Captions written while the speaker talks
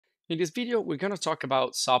In this video, we're going to talk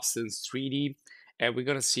about Substance 3D, and we're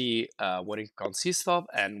going to see what it consists of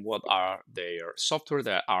and what are their software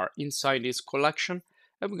that are inside this collection.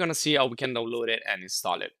 And we're going to see how we can download it and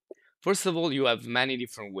install it. First of all, you have many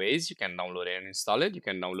different ways you can download it and install it. You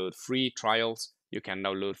can download free trials. You can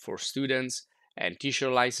download for students and teacher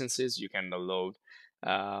licenses. You can download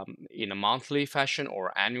in a monthly fashion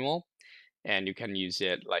or annual, and you can use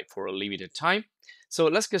it like for a limited time. So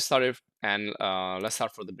let's get started, and let's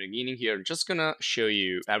start from the beginning here. Just gonna show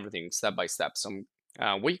you everything step by step. So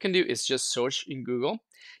what you can do is just search in Google.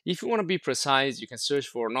 If you want to be precise, you can search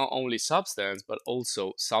for not only Substance but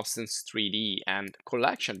also Substance 3D and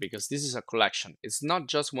collection, because this is a collection. It's not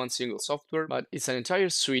just one single software, but it's an entire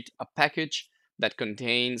suite, a package that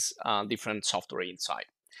contains different software inside.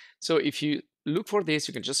 So if you look for this,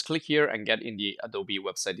 you can just click here and get in the Adobe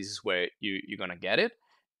website. This is where you're gonna get it.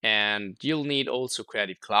 And you'll need also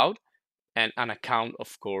Creative Cloud and an account,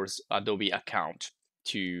 of course, Adobe account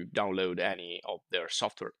to download any of their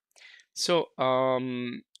software. So,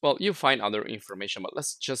 well, you'll find other information, but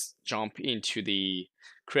let's just jump into the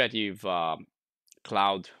Creative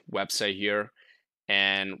Cloud website here.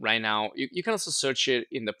 And right now, you can also search it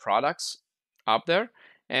in the products up there.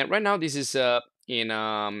 And right now, this is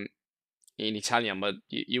in Italian, but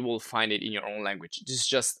you will find it in your own language. This is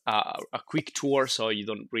just a quick tour, so you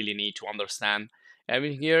don't really need to understand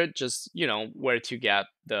everything here. Just where to get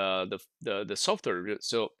the software.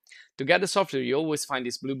 So to get the software, you always find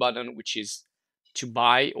this blue button, which is to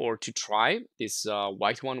buy or to try. This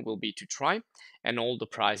white one will be to try, and all the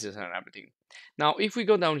prices and everything. Now, if we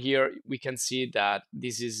go down here, we can see that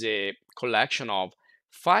this is a collection of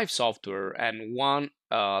 5 software and one,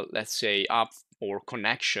 let's say, app or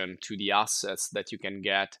connection to the assets that you can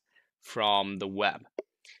get from the web.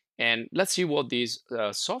 And let's see what these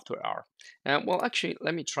software are. Well, actually,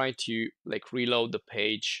 let me try to like reload the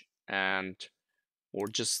page and or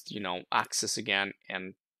just access again.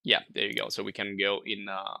 And yeah, there you go. So we can go in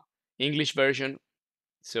English version,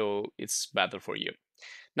 so it's better for you.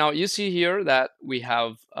 Now you see here that we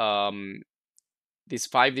have these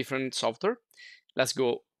 5 different software. Let's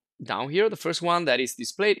go down here. The first one that is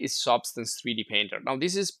displayed is Substance 3D Painter. Now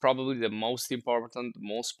this is probably the most important, the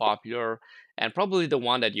most popular, and probably the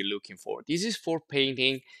one that you're looking for. This is for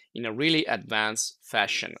painting in a really advanced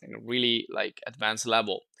fashion, in a really like advanced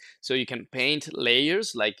level. So you can paint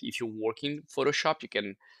layers, like if you work in Photoshop, you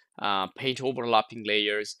can paint overlapping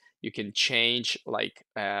layers. You can change like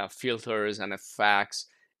filters and effects,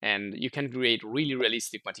 and you can create really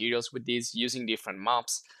realistic materials with these using different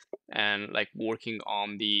maps and like working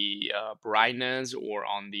on the brightness or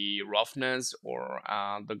on the roughness or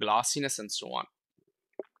the glossiness and so on.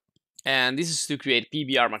 And this is to create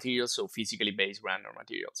PBR materials, so physically based render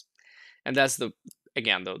materials. And that's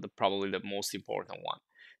again the probably the most important one.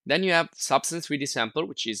 Then you have Substance 3D Sampler,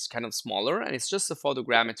 which is kind of smaller, and it's just a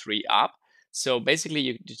photogrammetry app. So basically,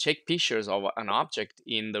 you take pictures of an object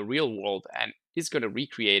in the real world, and it's going to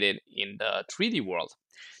recreate it in the 3D world.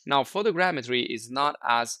 Now, photogrammetry is not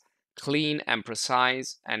as clean and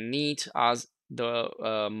precise and neat as the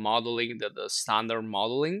modeling, the standard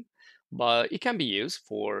modeling, but it can be used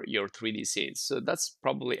for your 3D scenes. So that's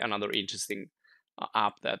probably another interesting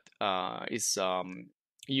app that is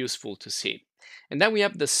useful to see. And then we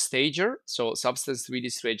have the Stager, so Substance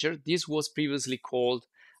 3D Stager. This was previously called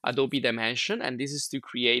Adobe Dimension, and this is to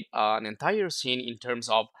create an entire scene in terms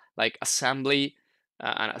of like assembly,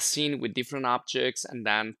 a scene with different objects, and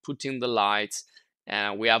then putting the lights.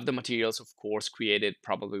 We have the materials, of course, created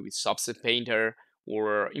probably with Substance Painter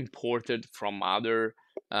or imported from other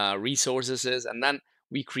resources, and then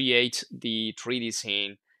we create the 3D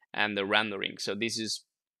scene and the rendering. So this is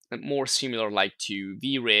more similar like to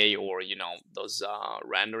V-Ray or those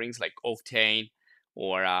renderings like Octane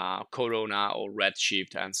or Corona or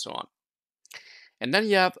Redshift and so on. And then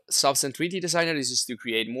you have Substance 3D Designer. This is to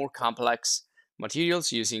create more complex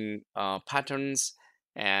materials using patterns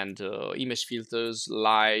and image filters,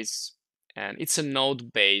 lights, and it's a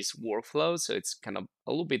node-based workflow, so it's kind of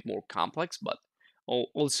a little bit more complex, but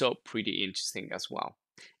also pretty interesting as well.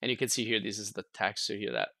 And you can see here, this is the texture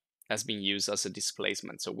here that has been used as a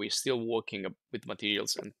displacement. So we're still working with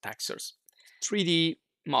materials and textures. 3D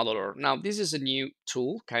Modeler. Now this is a new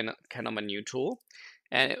tool, kind of a new tool.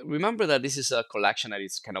 And remember that this is a collection that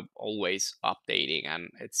is kind of always updating, and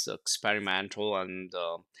it's experimental and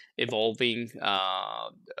evolving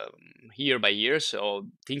year by year. So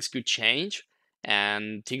things could change,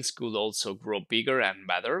 and things could also grow bigger and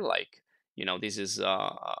better. Like this is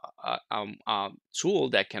a tool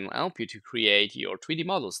that can help you to create your 3D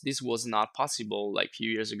models. This was not possible like a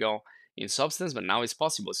few years ago in Substance, but now it's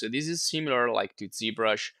possible. So this is similar like to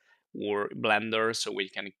ZBrush, or Blender, so we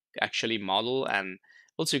can actually model, and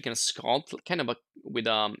also you can sculpt kind of with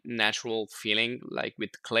a natural feeling, like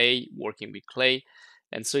with clay, working with clay.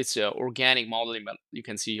 And so it's organic modeling, but you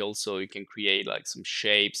can see also you can create like some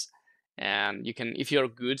shapes, and you can, if you're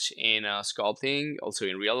good in sculpting, also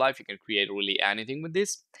in real life, you can create really anything with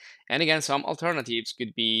this. And again, some alternatives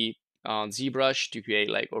could be ZBrush to create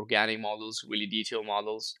like organic models, really detailed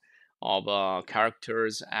models of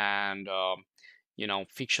characters and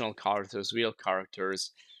fictional characters, real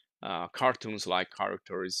characters, cartoons like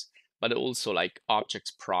characters, but also like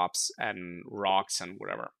objects, props, and rocks and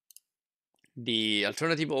whatever. The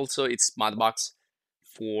alternative also, it's Mudbox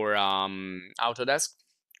for Autodesk,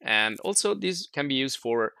 and also this can be used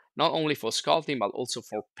for not only for sculpting but also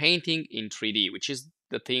for painting in 3D, which is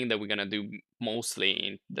the thing that we're gonna do mostly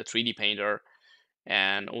in the 3D Painter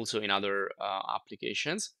and also in other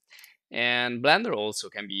applications. And Blender also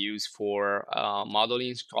can be used for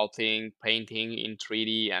modeling, sculpting, painting in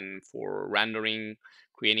 3D, and for rendering,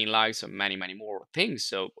 creating lights, and many, many more things.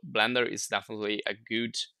 So Blender is definitely a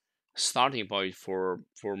good starting point for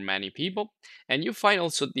many people. And you find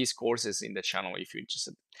also these courses in the channel if you're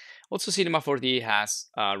interested. Also, Cinema 4D has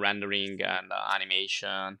rendering and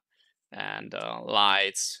animation and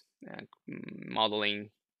lights and modeling,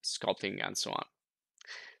 sculpting, and so on.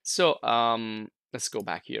 So let's go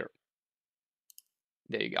back here.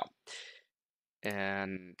 There you go.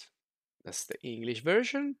 And that's the English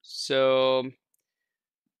version. So,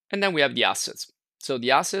 and then we have the assets. So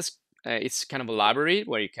the assets, it's kind of a library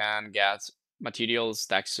where you can get materials,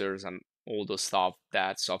 textures, and all the stuff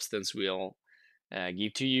that Substance will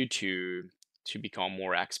give to you to become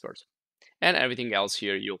more expert. And everything else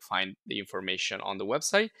here, you'll find the information on the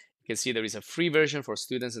website. You can see there is a free version for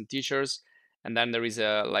students and teachers, and then there is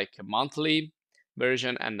a like a monthly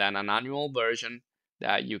version and then an annual version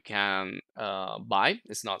that you can buy.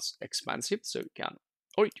 It's not expensive, so you can,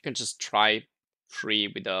 or you can just try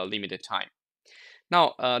free with a limited time.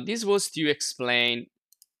 Now, this was to explain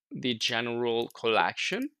the general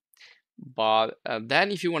collection, but then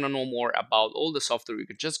if you want to know more about all the software, you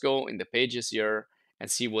could just go in the pages here and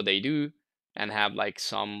see what they do, and have like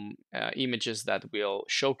some images that will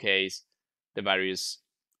showcase the various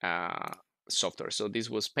uh, software. So this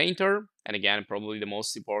was Painter, and again, probably the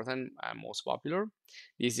most important and most popular.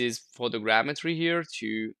 This is photogrammetry here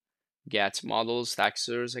to get models,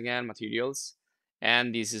 textures, again, materials.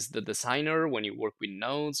 And this is the designer when you work with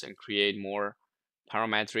nodes and create more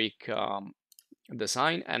parametric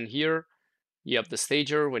design. And here you have the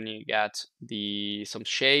stager when you get the some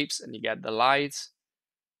shapes and you get the lights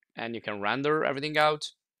and you can render everything out.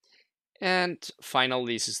 And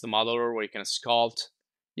finally, this is the modeler where you can sculpt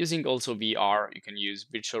using also VR. You can use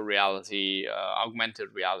virtual reality, augmented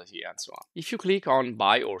reality, and so on. If you click on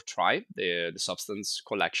buy or try the Substance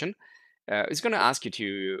collection, it's going to ask you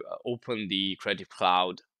to open the Creative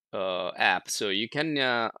Cloud app. So you can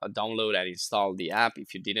download and install the app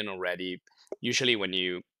if you didn't already. Usually when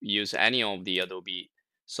you use any of the Adobe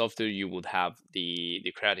software, you would have the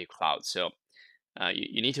Creative Cloud. So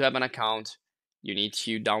you need to have an account. You need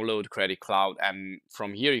to download Creative Cloud, and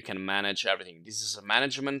from here you can manage everything. This is a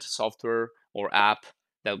management software or app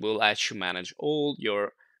that will let you manage all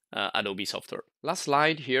your Adobe software. Last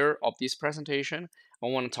slide here of this presentation, I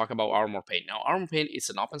want to talk about Armor Paint. Now, Armor Paint is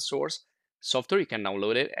an open source software. You can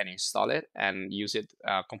download it and install it and use it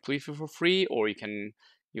completely for free, or you can,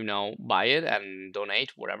 buy it and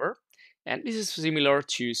donate, whatever. And this is similar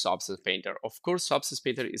to Substance Painter. Of course, Substance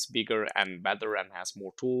Painter is bigger and better and has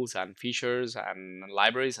more tools and features and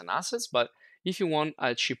libraries and assets. But if you want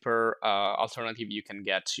a cheaper alternative, you can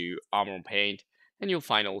get to Armor Paint, and you'll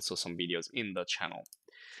find also some videos in the channel.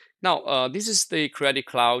 Now, this is the Creative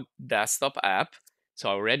Cloud desktop app. So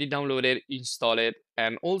I already downloaded, installed it,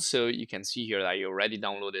 and also you can see here that I already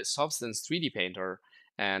downloaded Substance 3D Painter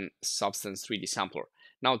and Substance 3D Sampler.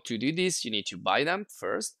 Now, to do this, you need to buy them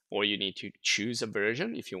first, or you need to choose a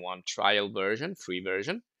version if you want trial version, free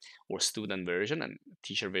version, or student version and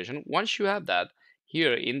teacher version. Once you have that,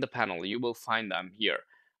 here in the panel, you will find them here.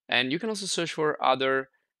 And you can also search for other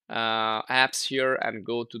apps here and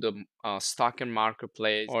go to the stock and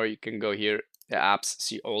marketplace, or you can go here, the apps,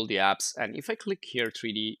 see all the apps. And if I click here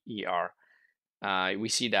 3D ER, we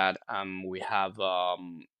see that we have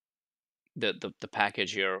the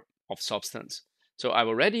package here of Substance. So I've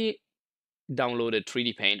already downloaded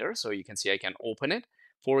 3D Painter, so you can see I can open it.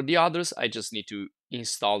 For the others, I just need to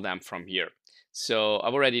install them from here. So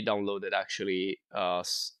I've already downloaded actually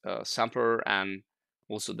Sampler and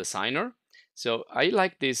also Designer. So I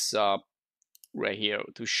like this right here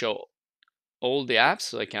to show all the apps,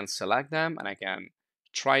 so I can select them and I can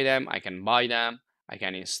try them, I can buy them, I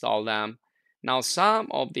can install them. Now, some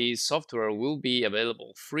of these software will be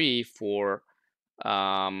available free for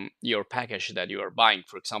your package that you are buying.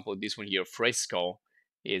 For example, this one here, Fresco,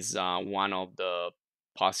 is one of the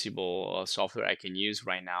possible software I can use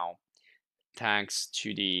right now, thanks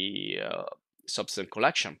to the Substance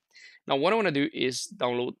collection. Now, what I want to do is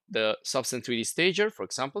download the Substance 3D Stager, for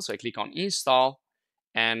example. So I click on install,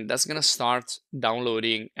 and that's going to start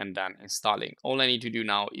downloading and then installing. All I need to do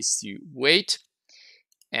now is to wait,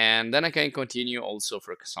 and then I can continue also,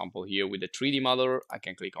 for example, here with the 3D modeler. I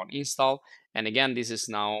can click on install, and again, this is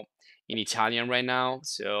now in Italian right now,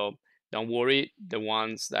 so don't worry, the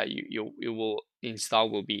ones that you will install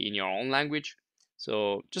will be in your own language.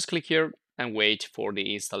 So just click here and wait for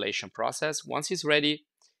the installation process. Once it's ready,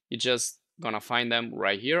 you're just gonna find them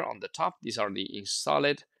right here on the top. These are the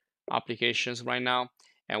installed applications right now,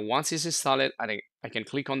 and once it's installed, I can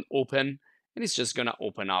click on open, and it's just gonna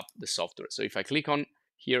open up the software. So if I click on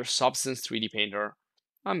here, Substance 3D Painter,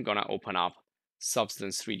 I'm gonna open up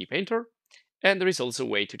Substance 3D Painter, and there is also a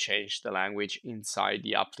way to change the language inside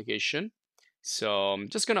the application. So I'm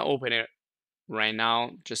just gonna open it right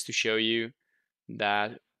now just to show you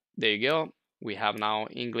that. There you go. We have now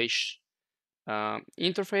English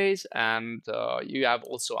interface, and you have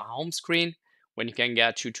also a home screen when you can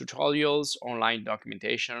get to tutorials, online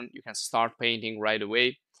documentation. You can start painting right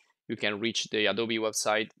away. You can reach the Adobe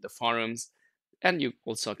website, the forums, and you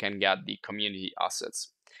also can get the community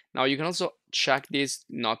assets. Now you can also check this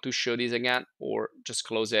not to show this again, or just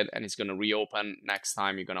close it and it's going to reopen next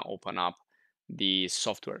time you're going to open up the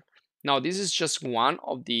software. Now this is just one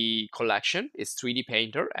of the collection. It's 3D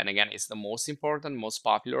Painter, and again it's the most important, most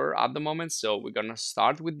popular at the moment. So we're going to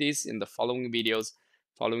start with this in the following videos,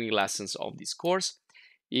 following lessons of this course.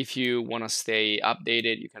 If you want to stay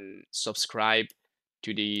updated, you can subscribe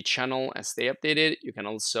to the channel and stay updated. You can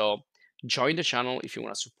also join the channel if you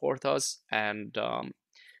want to support us and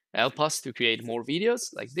help us to create more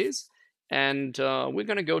videos like this. And we're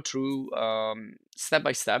going to go through step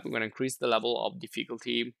by step. We're going to increase the level of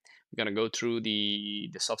difficulty. We're going to go through the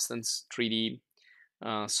Substance 3D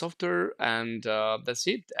software, and that's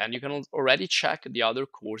it. And you can already check the other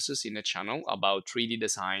courses in the channel about 3D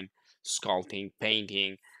design, sculpting,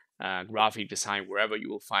 painting, graphic design, wherever you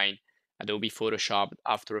will find Adobe Photoshop,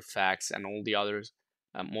 After Effects, and all the others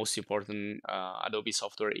most important Adobe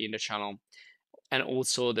software in the channel, and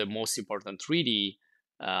also the most important 3D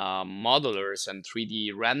modelers and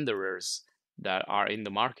 3D renderers that are in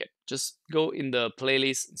the market. Just go in the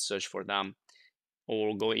playlist and search for them,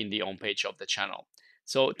 or go in the homepage of the channel.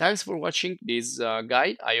 So thanks for watching this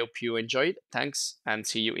guide. I hope you enjoyed. Thanks, and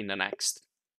see you in the next.